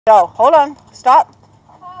So, hold on. Stop.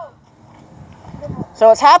 So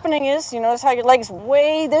what's happening is, you notice how your leg's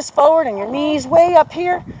way this forward and your knees way up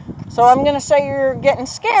here? So I'm going to say you're getting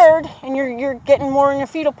scared and you're getting more in your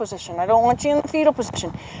fetal position. I don't want you in the fetal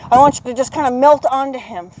position. I want you to just kind of melt onto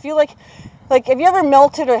him. Feel like have you ever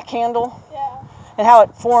melted a candle? Yeah. And how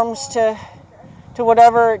it forms to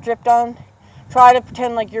whatever it dripped on? Try to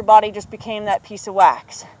pretend like your body just became that piece of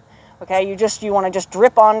wax. Okay, you want to just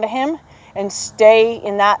drip onto him and stay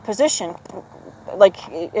in that position. Like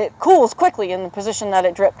it cools quickly in the position that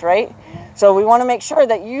it dripped, right? So we want to make sure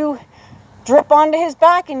that you drip onto his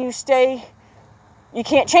back and you stay, you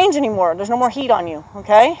can't change anymore. There's no more heat on you,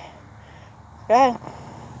 okay? Go ahead.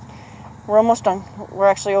 We're almost done. We're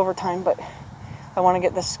actually over time, but I want to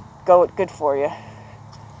get this good for you.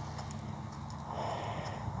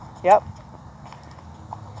 Yep.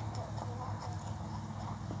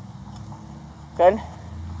 Good.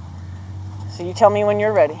 So you tell me when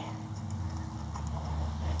you're ready.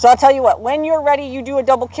 So I'll tell you what, when you're ready, you do a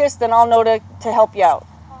double kiss, then I'll know to help you out.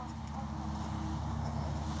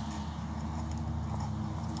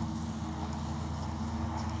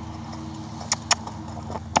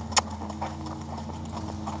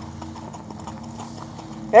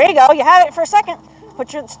 There you go, you had it for a second.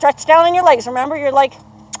 Put your stretch down in your legs. Remember, you're like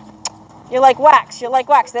wax. You're like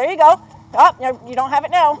wax. There you go. Oh, you don't have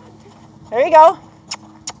it now. There you go.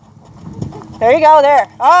 There you go, there.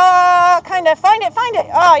 Oh, kind of. Find it.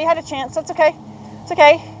 Oh, you had a chance. That's okay. It's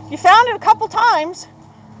okay. You found it a couple times.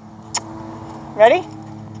 Ready?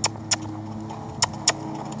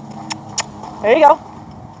 There you go.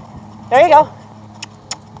 There you go.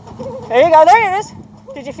 There you go. There it is.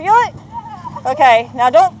 Did you feel it? Okay.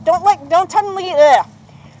 Now don't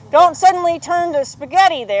suddenly turn to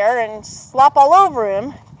spaghetti there and slop all over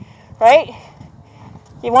him, right?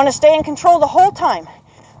 You want to stay in control the whole time.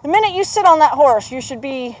 The minute you sit on that horse, you should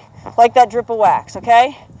be like that drip of wax,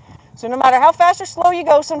 okay? So no matter how fast or slow you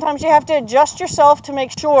go, sometimes you have to adjust yourself to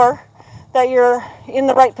make sure that you're in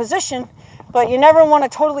the right position, but you never want to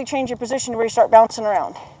totally change your position where you start bouncing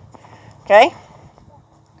around, okay?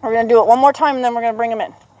 We're going to do it one more time, and then we're going to bring him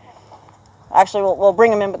in. Actually, we'll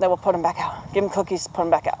bring him in, but then we'll put him back out. Give him cookies, put him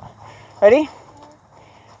back out. Ready?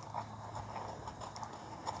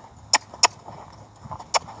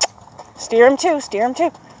 Steer him too.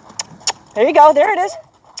 There you go. There it is.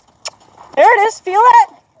 There it is. Feel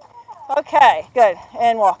that? Okay, good.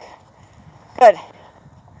 And walk. Good.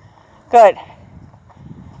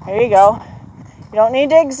 There you go. You don't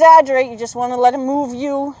need to exaggerate. You just want to let him move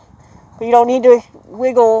you, but you don't need to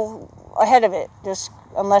wiggle ahead of it, just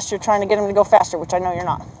unless you're trying to get him to go faster, which I know you're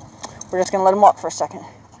not. We're just going to let him walk for a second.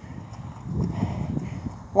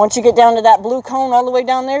 Once you get down to that blue cone all the way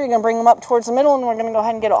down there, you're going to bring him up towards the middle, and we're going to go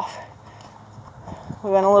ahead and get off. We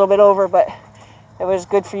went a little bit over, but it was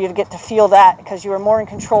good for you to get to feel that because you were more in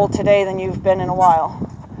control today than you've been in a while.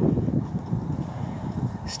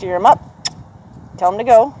 Steer him up. Tell him to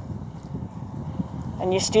go.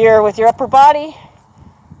 And you steer with your upper body,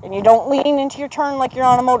 and you don't lean into your turn like you're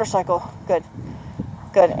on a motorcycle. Good.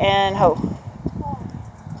 And ho.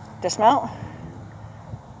 Dismount.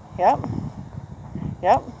 Yep.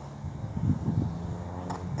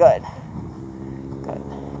 Good.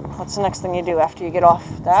 What's the next thing you do after you get off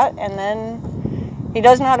that? And then he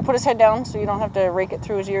does know how to put his head down, so you don't have to rake it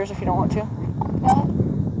through his ears if you don't want to.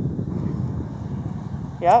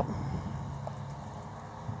 Yep.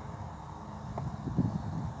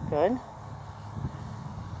 Good.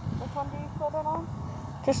 Which one do you put it on?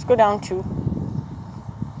 Just go down 2.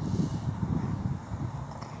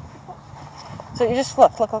 So you just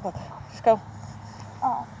look. Just go.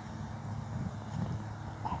 Oh.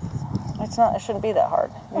 It shouldn't be that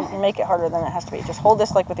hard. You make it harder than it has to be. Just hold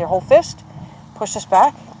this like with your whole fist. Push this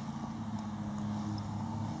back.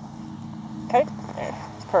 Okay, there.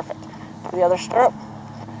 It's perfect. To the other stirrup.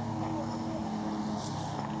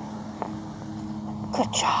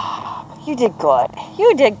 Good job. You did good.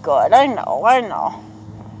 I know.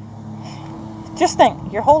 Just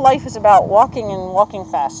think, your whole life is about walking and walking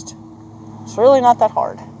fast. It's really not that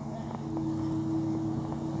hard. Did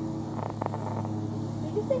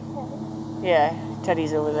you say Teddy? Yeah,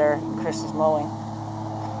 Teddy's over there. Chris is mowing.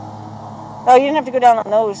 Oh, you didn't have to go down on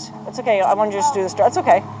those. It's okay. I wanted you to just do the strut. It's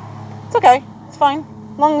okay. It's fine.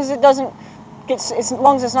 As long as it doesn't get, as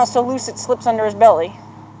long as it's not so loose it slips under his belly.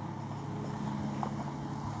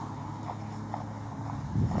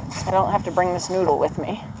 I don't have to bring this noodle with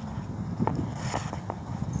me.